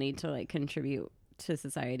still need to like contribute to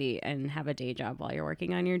society and have a day job while you're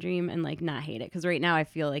working on your dream and like not hate it, because right now I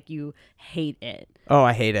feel like you hate it. Oh,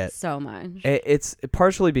 I hate it so much. It's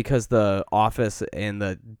partially because the office and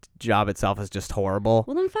the job itself is just horrible.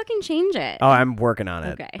 Well, then fucking change it. Oh, I'm working on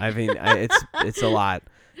it. Okay. I mean, it's a lot.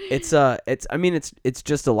 It's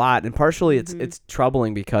just a lot, and partially it's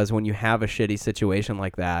troubling because when you have a shitty situation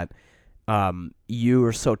like that, you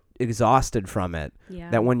are so exhausted from it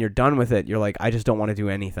that when you're done with it, you're like, I just don't want to do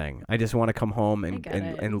anything. I just want to come home and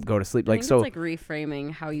go to sleep. I think it's like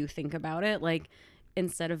reframing how you think about it. Like,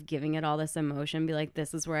 instead of giving it all this emotion, be like,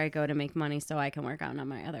 this is where I go to make money so I can work on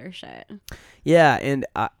my other shit. Yeah, and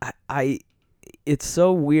I it's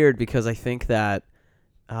so weird because I think that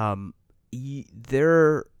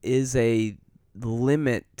there is a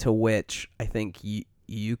limit to which I think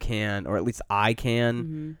you can, or at least I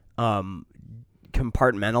can,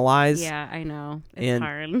 compartmentalize. Yeah, I know. It's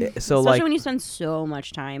hard. So especially when you spend so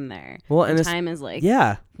much time there. Well, and time is like...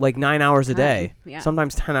 Yeah, like 9 hours a day. Yeah.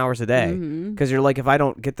 Sometimes 10 hours a day. Because you're like, if I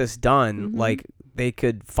don't get this done, like, they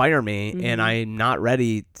could fire me, and I'm not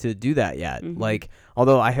ready to do that yet. Like,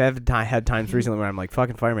 although I have had times recently where I'm like,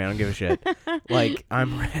 fucking fire me, I don't give a shit. Like,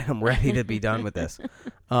 I'm ready to be done with this.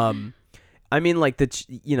 I mean, like, I'm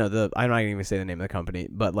not gonna even say the name of the company,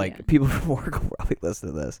 but like, people from work will probably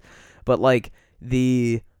listen to this. But like,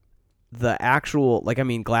 the actual, like, I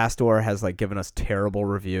mean, Glassdoor has like given us terrible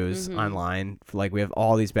reviews online. Like, we have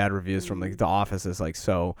all these bad reviews from like the office is like,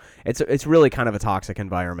 so it's really kind of a toxic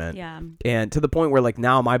environment. Yeah. And to the point where like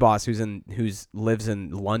now my boss who lives in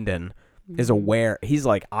London is aware. He's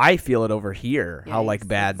like, I feel it over here, how like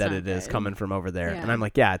bad that it is coming from over there. And I'm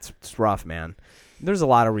like, yeah, it's rough, man. There's a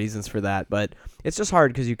lot of reasons for that, but it's just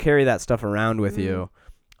hard because you carry that stuff around with you.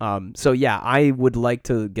 So yeah, I would like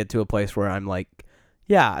to get to a place where I'm like,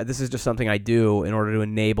 yeah, this is just something I do in order to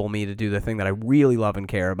enable me to do the thing that I really love and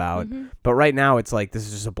care about. But right now it's like, this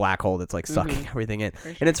is just a black hole that's like sucking everything in.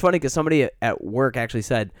 Sure. And it's funny because somebody at work actually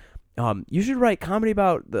said, you should write comedy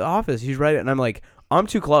about The Office. You should write it. And I'm like, I'm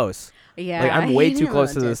too close. Yeah, like, I'm way too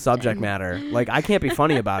close to the subject matter. Like, I can't be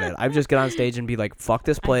funny about it. I just get on stage and be like, fuck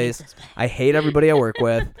this place. I hate everybody I work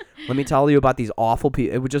with. Let me tell you about these awful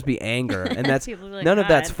people. It would just be anger. And that's like, none of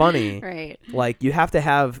that's funny. Right. Like, you have to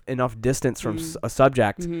have enough distance from a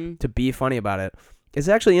subject to be funny about it. It's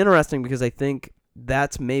actually interesting because I think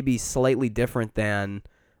that's maybe slightly different than,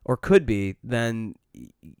 or could be, than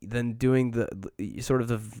doing the sort of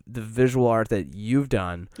the visual art that you've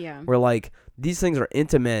done. Yeah. Where like these things are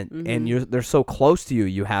intimate and they're so close to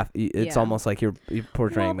you. It's almost like you're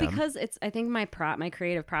portraying them. Because I think my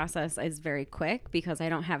creative process is very quick because I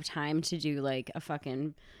don't have time to do like a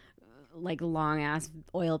fucking like long ass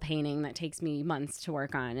oil painting that takes me months to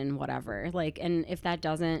work on and whatever. Like, and if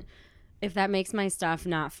that makes my stuff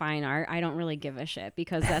not fine art, I don't really give a shit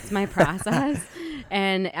because that's my process.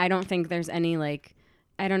 And I don't think there's any like,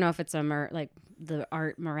 I don't know if it's like the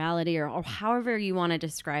art morality or however you want to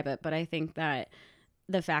describe it, but I think that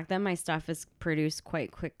the fact that my stuff is produced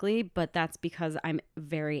quite quickly, but that's because I'm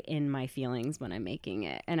very in my feelings when I'm making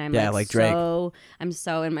it, and I'm like Drake. I'm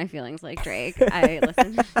so in my feelings like Drake. I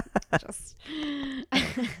listen.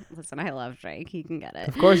 Listen. I love Drake. He can get it.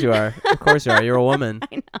 Of course you are. Of course you are. You're a woman.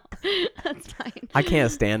 I know. That's fine. I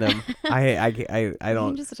can't stand him. I don't.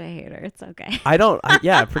 I'm just such a hater. It's okay. I don't.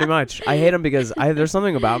 Yeah, pretty much. I hate him because there's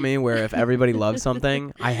something about me where if everybody loves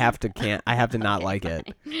something, I have to not like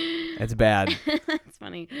it. It's bad. It's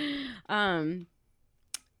funny.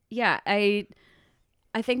 Yeah,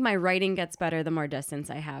 I think my writing gets better the more distance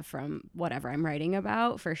I have from whatever I'm writing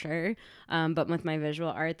about, for sure. But with my visual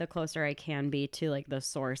art, the closer I can be to like the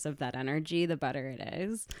source of that energy, the better it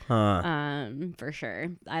is. For sure.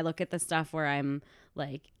 I look at the stuff where I'm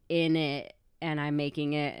like in it and I'm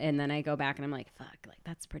making it, and then I go back and I'm like, fuck, like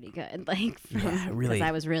that's pretty good. Like, really. because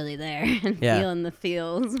I was really there and feeling the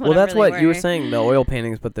feels. Well, that's what you were saying, the oil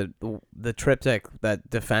paintings, but the triptych, that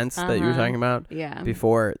defense that you were talking about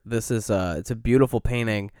before, this is, it's a beautiful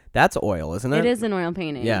painting. That's oil, isn't it? It is an oil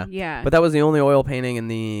painting. Yeah. Yeah. But that was the only oil painting in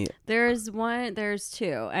the... There's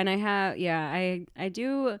two. And I have, I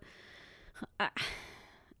do...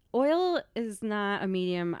 oil is not a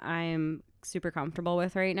medium I'm super comfortable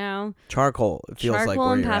with right now. Charcoal, it feels like where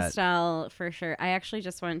Charcoal and you're pastel for sure. I actually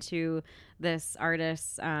just went to this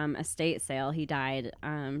artist's estate sale. He died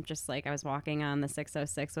just like I was walking on the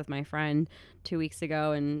 606 with my friend 2 weeks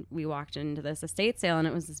ago, and we walked into this estate sale, and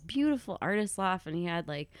it was this beautiful artist loft, and he had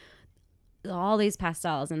like all these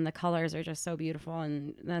pastels, and the colors are just so beautiful.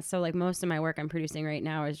 And that's so like most of my work I'm producing right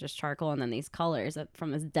now is just charcoal and then these colors from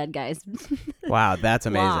this dead guy's wow, that's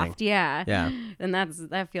amazing. loft. Yeah. And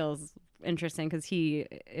that feels interesting because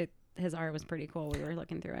his art was pretty cool. We were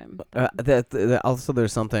looking through it. Also,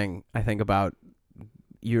 there's something I think about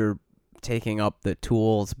you're taking up the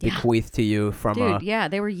tools bequeathed to you from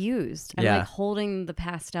they were used. And like holding the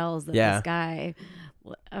pastels that this guy...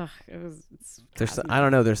 I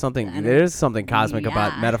don't know. There's something cosmic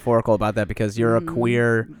about, metaphorical about that, because you're a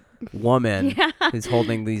queer woman who's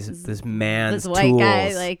holding this man's white tools.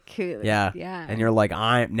 Guy, like, and you're like,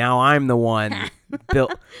 I'm the one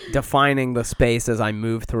defining the space as I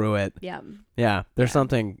move through it. There's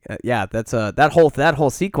something. That's that whole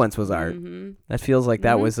sequence was art. That feels like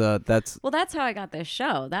that was that's how I got this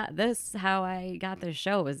show. How I got this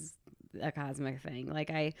show was a cosmic thing. Like,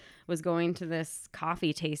 I was going to this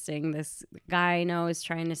coffee tasting. This guy I know is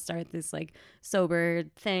trying to start this like sober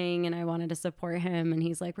thing, and I wanted to support him, and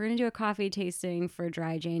he's like, we're gonna do a coffee tasting for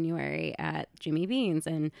Dry January at Jimmy Bean's.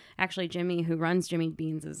 And actually Jimmy, who runs Jimmy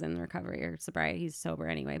Bean's, is in recovery or sobriety. He's sober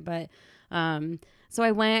anyway, but so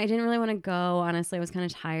I went. I didn't really want to go, honestly. I was kind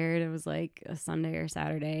of tired. It was like a Sunday or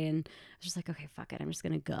Saturday, and I was just like, okay, fuck it, I'm just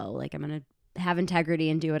gonna go. Like, I'm gonna have integrity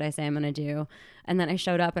and do what I say I'm gonna do. And then I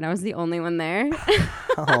showed up, and I was the only one there.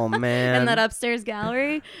 Oh man. In that upstairs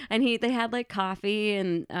gallery, and they had like coffee,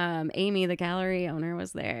 and Amy, the gallery owner,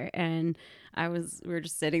 was there, and we were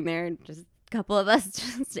just sitting there, just a couple of us,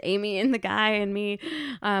 just Amy and the guy and me,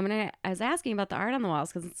 and I was asking about the art on the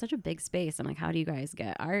walls, because it's such a big space. I'm like, how do you guys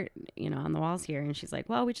get art on the walls here? And she's like,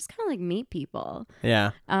 well, we just kind of like meet people.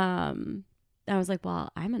 I was like,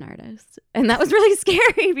 well, I'm an artist. And that was really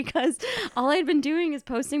scary, because all I'd been doing is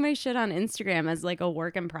posting my shit on Instagram as like a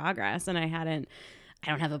work in progress. And I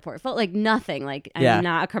don't have a portfolio, like nothing. Like, I'm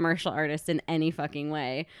not a commercial artist in any fucking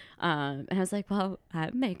way. And I was like, well,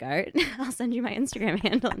 I make art. I'll send you my Instagram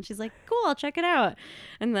handle. And she's like, cool, I'll check it out.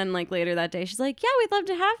 And then like later that day, she's like, yeah, we'd love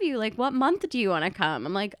to have you. Like, what month do you want to come?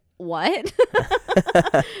 I'm like, what?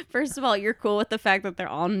 First of all, you're cool with the fact that they're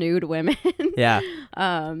all nude women.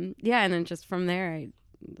 And then just from there,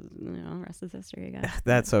 rest is history, I guess.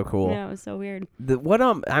 That's so cool. Yeah, it was so weird.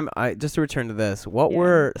 I just to return to this, what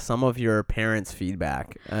were some of your parents'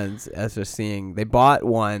 feedback as they're seeing? They bought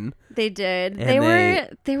one. They did. They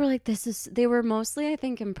were like, they were mostly, I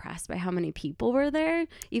think, impressed by how many people were there,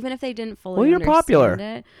 even if they didn't fully you're understand popular.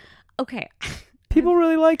 It. Okay. People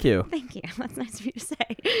really like you. Thank you. That's nice of you to say.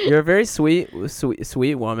 You're a very sweet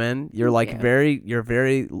woman. You're you're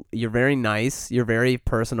very nice. You're very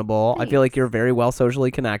personable. Thanks. I feel like you're very well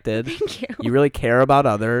socially connected. Thank you. You really care about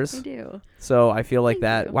others. I do. So I feel like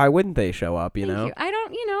why wouldn't they show up, you know? I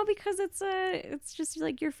don't, because it's just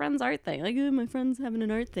like your friend's art thing. Like, oh, my friend's having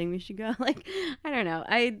an art thing, we should go. Like, I don't know.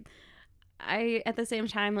 I at the same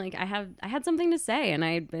time, like, I had something to say, and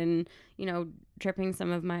I had been, tripping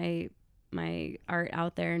some of my art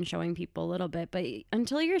out there and showing people a little bit, but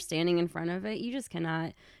until you're standing in front of it, you just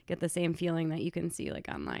cannot get the same feeling that you can see like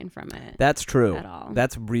online from it. That's true. At all.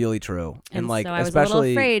 That's really true. And like, so I was especially, a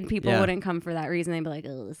little afraid people wouldn't come for that reason. They'd be like,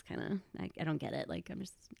 oh, this kind of, I don't get it. Like, I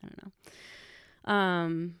don't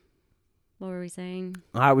know. What were we saying?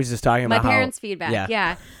 I was just talking about my parents' feedback.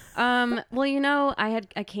 Yeah. Well,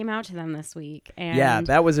 I came out to them this week, and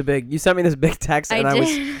that was you sent me this big text, and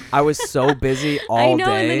I was so busy all day. I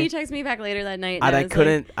know, and then you texted me back later that night, and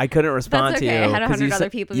I couldn't respond to you. I had 100 other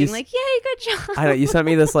people being like, "Yay, good job!" I know you sent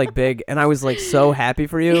me this like big, and I was like so happy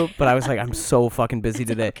for you, but I was like, I'm so fucking busy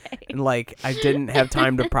today, and like I didn't have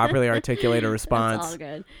time to properly articulate a response. It's all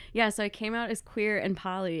good. Yeah, so I came out as queer and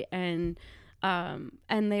poly, and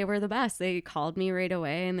they were the best. They called me right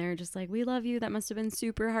away, and they're just like, we love you. That must have been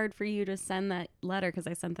super hard for you to send that letter, because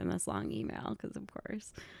I sent them this long email, because of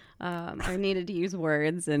course I needed to use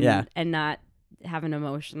words and not have an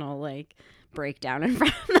emotional like breakdown in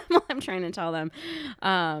front of them while I'm trying to tell them.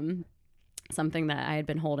 something that I had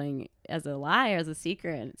been holding as a lie, as a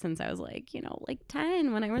secret since I was like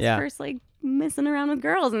 10 when I was first like messing around with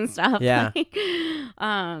girls and stuff. Yeah.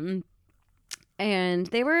 And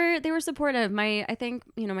they were supportive. I think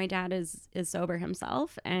my dad is sober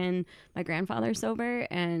himself, and my grandfather's sober,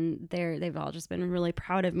 and they've all just been really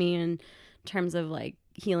proud of me in terms of like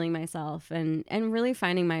healing myself and really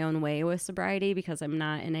finding my own way with sobriety, because I'm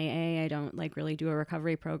not in AA. I don't like really do a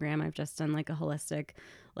recovery program. I've just done like a holistic,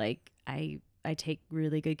 like I take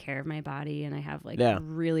really good care of my body, and I have like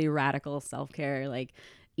really radical self-care, like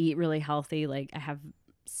eat really healthy. Like I have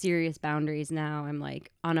serious boundaries now. I'm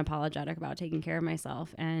like unapologetic about taking care of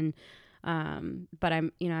myself, and but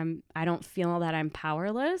I don't feel that I'm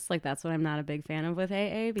powerless. Like that's what I'm not a big fan of with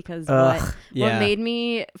AA, because what made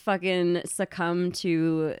me fucking succumb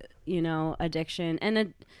to addiction,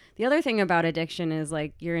 and the other thing about addiction is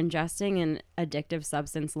like you're ingesting an addictive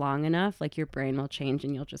substance long enough, like your brain will change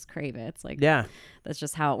and you'll just crave it. It's like, that's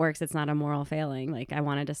just how it works. It's not a moral failing. Like I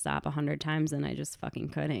wanted to stop 100 times and I just fucking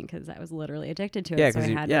couldn't, because I was literally addicted to it. So I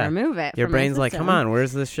had to remove it. Your brain's like, come on,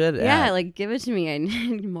 where's this shit at? Yeah, like give it to me. I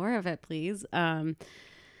need more of it, please. And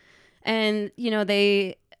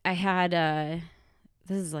I had this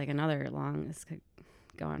is like another long, this could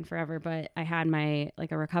go on forever, but I had a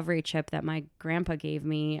recovery chip that my grandpa gave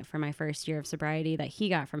me for my first year of sobriety that he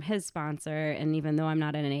got from his sponsor. And even though I'm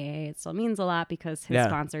not in an AA, it still means a lot, because his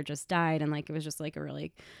sponsor just died, and like it was just like a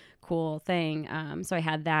really cool thing. So I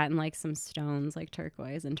had that and like some stones like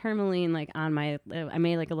turquoise and tourmaline like on I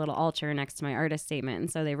made like a little altar next to my artist statement,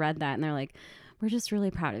 and so they read that and they're like, we're just really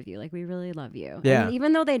proud of you. Like, we really love you. Yeah. And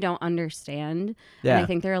even though they don't understand, and I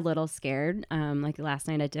think they're a little scared. Like last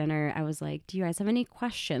night at dinner, I was like, do you guys have any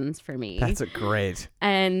questions for me? That's great.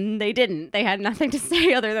 And they didn't. They had nothing to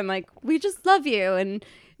say other than like, we just love you. And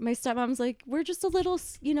my stepmom's like, we're just a little,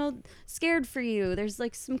 scared for you. There's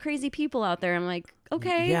like some crazy people out there. I'm like,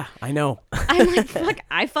 okay. Yeah, I know. I'm like, fuck,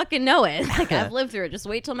 I fucking know it. Like I've lived through it. Just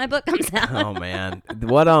wait till my book comes out. Oh man.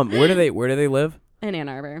 Where do they live? In Ann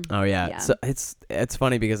Arbor. Oh yeah. So it's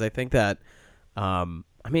funny because I think that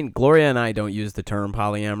Gloria and I don't use the term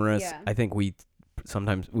polyamorous. Yeah. I think we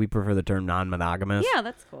sometimes prefer the term non-monogamous. Yeah,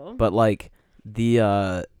 that's cool. But like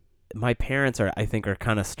my parents are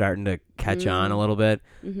kind of starting to catch on a little bit,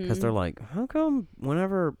 because they're like, how come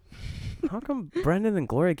Brendan and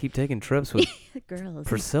Gloria keep taking trips with girls,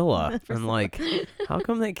 Priscilla? And like, how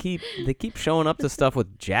come they keep showing up to stuff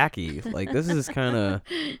with Jackie? Like, this is kind of,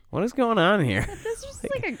 what is going on here? This just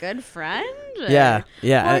like a good friend. Yeah.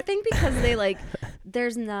 Well, I think because they like,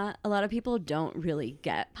 there's not a lot of people don't really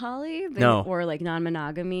get poly or like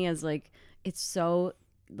non-monogamy as like, it's so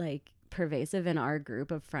like pervasive in our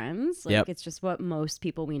group of friends. Like it's just what most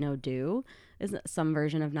people we know do, is some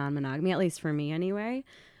version of non-monogamy, at least for me anyway.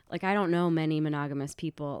 Like I don't know many monogamous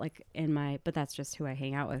people like but that's just who I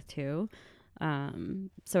hang out with too.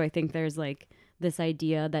 So I think there's like this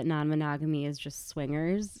idea that non-monogamy is just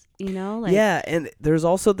swingers, like and there's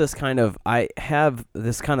also this I have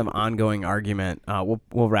this kind of ongoing argument.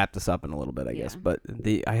 We'll wrap this up in a little bit, I guess. But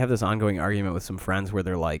I have this ongoing argument with some friends where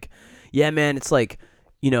they're like, yeah, man, it's like,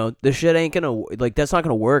 this shit ain't gonna, like, that's not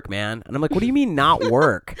gonna work, man. And I'm like, what do you mean not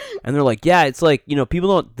work? And they're like, yeah, it's like, people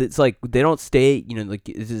don't, it's like, they don't stay, like,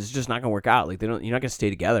 it's just not gonna work out. Like, you're not gonna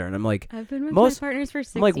stay together. And I'm like, I've been with my partners for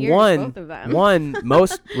 6 years, both of them.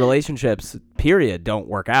 Most relationships, period, don't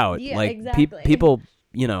work out. Yeah, like, exactly. People,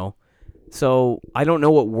 so I don't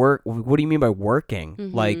know what do you mean by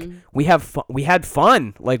working? Like, we had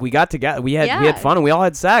fun. Like, we got together, we had fun, and we all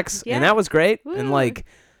had sex, and that was great. Woo. And like,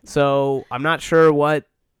 so I'm not sure what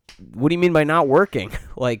do you mean by not working?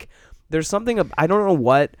 Like, there's something I don't know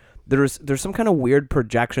what, there's some kind of weird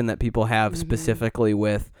projection that people have specifically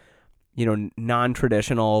with,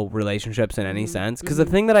 non-traditional relationships in any sense. Because the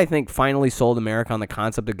thing that I think finally sold America on the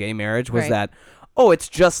concept of gay marriage was that, it's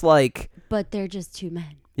just like, but they're just two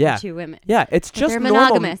men. Yeah. Two women. Yeah, it's but just they're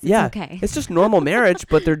normal. Monogamous. Yeah, it's okay. It's just normal marriage,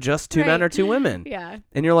 but they're just two men or two women. Yeah.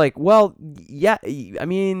 And you're like, well, yeah, I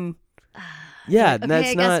mean, yeah, okay, that's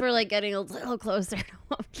I not. guess we're like getting a little closer.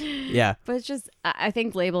 Yeah. But it's just, I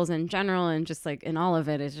think labels in general and just like in all of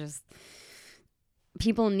it is just,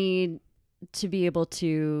 people need to be able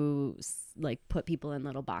to like put people in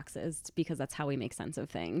little boxes, because that's how we make sense of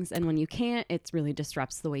things. And when you can't, it really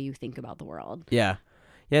disrupts the way you think about the world. Yeah.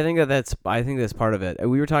 Yeah, I think that's part of it.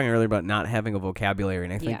 We were talking earlier about not having a vocabulary,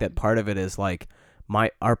 and I think that part of it is like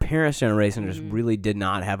our parents' generation just really did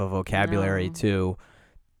not have a vocabulary to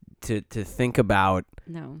think about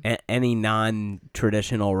any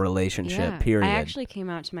non-traditional relationship, period. I actually came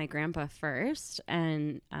out to my grandpa first,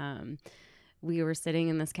 and we were sitting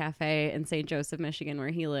in this cafe in St. Joseph, Michigan, where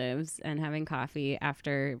he lives, and having coffee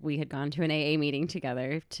after we had gone to an AA meeting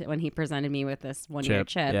together when he presented me with this 1-year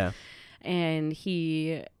chip. Yeah. And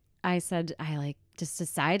I said, I like just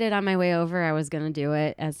decided on my way over I was going to do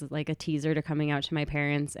it as like a teaser to coming out to my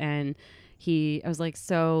parents. And I was like,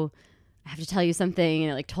 so I have to tell you something.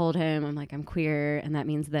 And I like told him, I'm like, I'm queer and that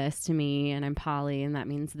means this to me. And I'm poly and that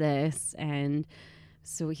means this. And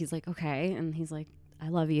so he's like, okay. And he's like, I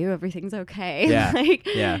love you. Everything's okay. Yeah. Like,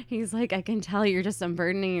 yeah. He's like, I can tell you're just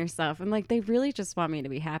unburdening yourself. And like, they really just want me to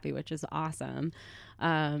be happy, which is awesome.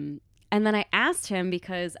 And then I asked him,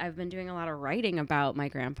 because I've been doing a lot of writing about my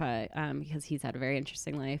grandpa, because he's had a very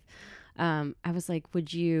interesting life. I was like,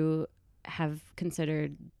 would you have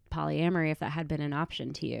considered polyamory if that had been an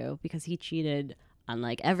option to you? Because he cheated on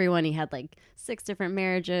like everyone. He had like 6 different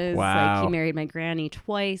marriages. Wow. Like he married my granny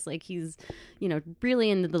twice. Like he's, really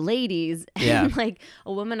into the ladies Yeah. and like a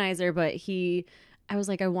womanizer. But I was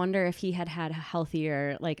like, I wonder if he had a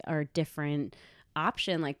healthier, like, or different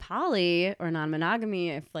option, like poly or non-monogamy,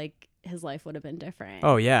 if like his life would have been different.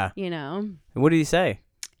 Oh yeah. What did he say?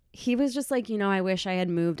 He was just like, I wish I had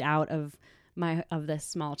moved out of this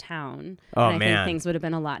small town. Oh, and I man. think things would have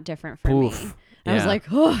been a lot different for Oof. me. Yeah. I was like,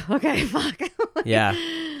 oh, okay, fuck. Like, yeah.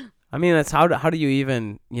 I mean, that's how do you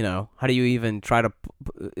even, try to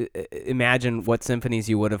imagine what symphonies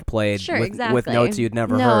you would have played Sure, with, exactly. with notes you'd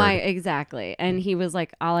never heard? Exactly. And he was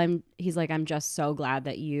like, he's like, I'm just so glad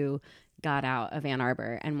that you got out of Ann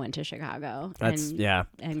Arbor and went to Chicago.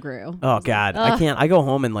 And grew. Oh God, like, I can't. I go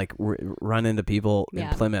home and like run into people in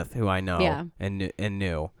Yeah. Plymouth who I know Yeah. and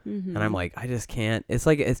knew, Mm-hmm. and I'm like, I just can't. It's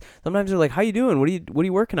sometimes they're like, how you doing? What are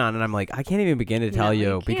you working on? And I'm like, I can't even begin to tell No, you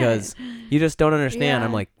you can't. because you just don't understand. Yeah.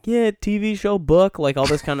 I'm like, yeah, TV show, book, like all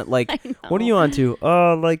this kind of like. I know. What are you on to?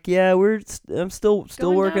 Like yeah, I'm still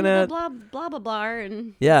Going working down to at. the blah blah blah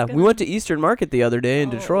and Yeah, just we went to Eastern Market the other day in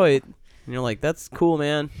Oh. Detroit. And you're like, that's cool,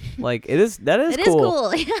 man. Like that is It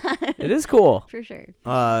cool. is cool. Yeah. It is cool. For sure.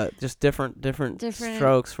 Just different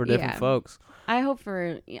strokes for different yeah. folks. I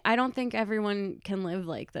don't think everyone can live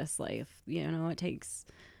like this life. It takes,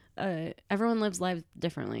 everyone lives lives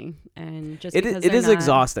differently. And just It because is they're not-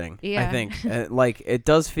 exhausting, I Yeah. think. Like, it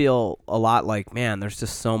does feel a lot like, man, there's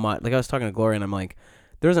just so much. Like, I was talking to Gloria, and I'm like,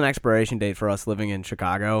 there's an expiration date for us living in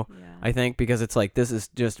Chicago, Yeah. I think, because it's like, this is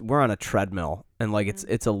just, we're on a treadmill, and, like,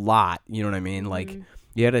 it's a lot, you know what I mean? Like,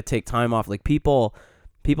 you got to take time off. Like, people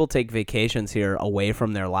take vacations here away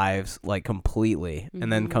from their lives, like, completely,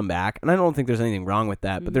 and then come back. And I don't think there's anything wrong with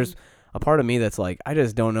that, but there's a part of me that's like, I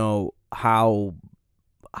just don't know how,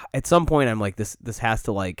 at some point, I'm like, this has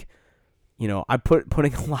to, like, I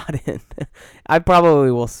putting a lot in. I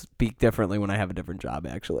probably will speak differently when I have a different job,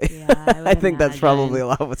 actually. Yeah, I think that's probably a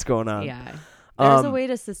lot of what's going on. Yeah. There's a way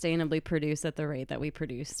to sustainably produce at the rate that we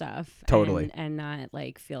produce stuff. Totally. And not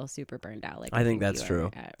like feel super burned out. Like I think that's you true.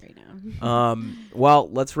 are at right now. Well,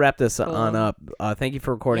 let's wrap this Cool. on up. Thank you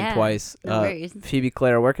for recording Yeah, twice. no worries. Phoebe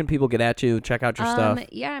Claire, where can people get at you? Check out your stuff.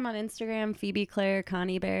 Yeah, I'm on Instagram, Phoebe Claire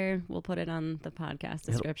Connie Bear. We'll put it on the podcast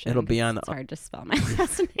description. It'll be 'cause on It's hard to spell my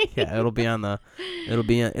last name. Yeah, it'll be in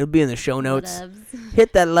the show notes. Whatevs.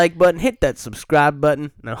 Hit that like button, hit that subscribe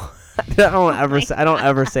button. No. I don't ever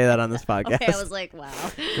say that on this podcast. Okay, I was like, wow.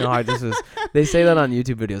 No, they say that on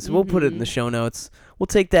YouTube videos. So we'll put it in the show notes. We'll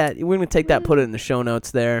take that. We're going to take that, put it in the show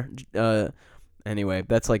notes there. Anyway,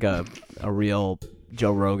 that's like a real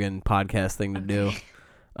Joe Rogan podcast thing to do.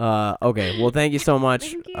 Okay. Well, thank you so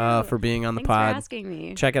much Thank you. for being on the Thanks pod. for asking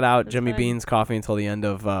me. Check it out, It was Jimmy fun. Bean's Coffee until the end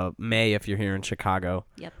of May if you're here in Chicago.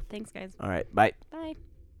 Yep. Thanks, guys. All right. Bye.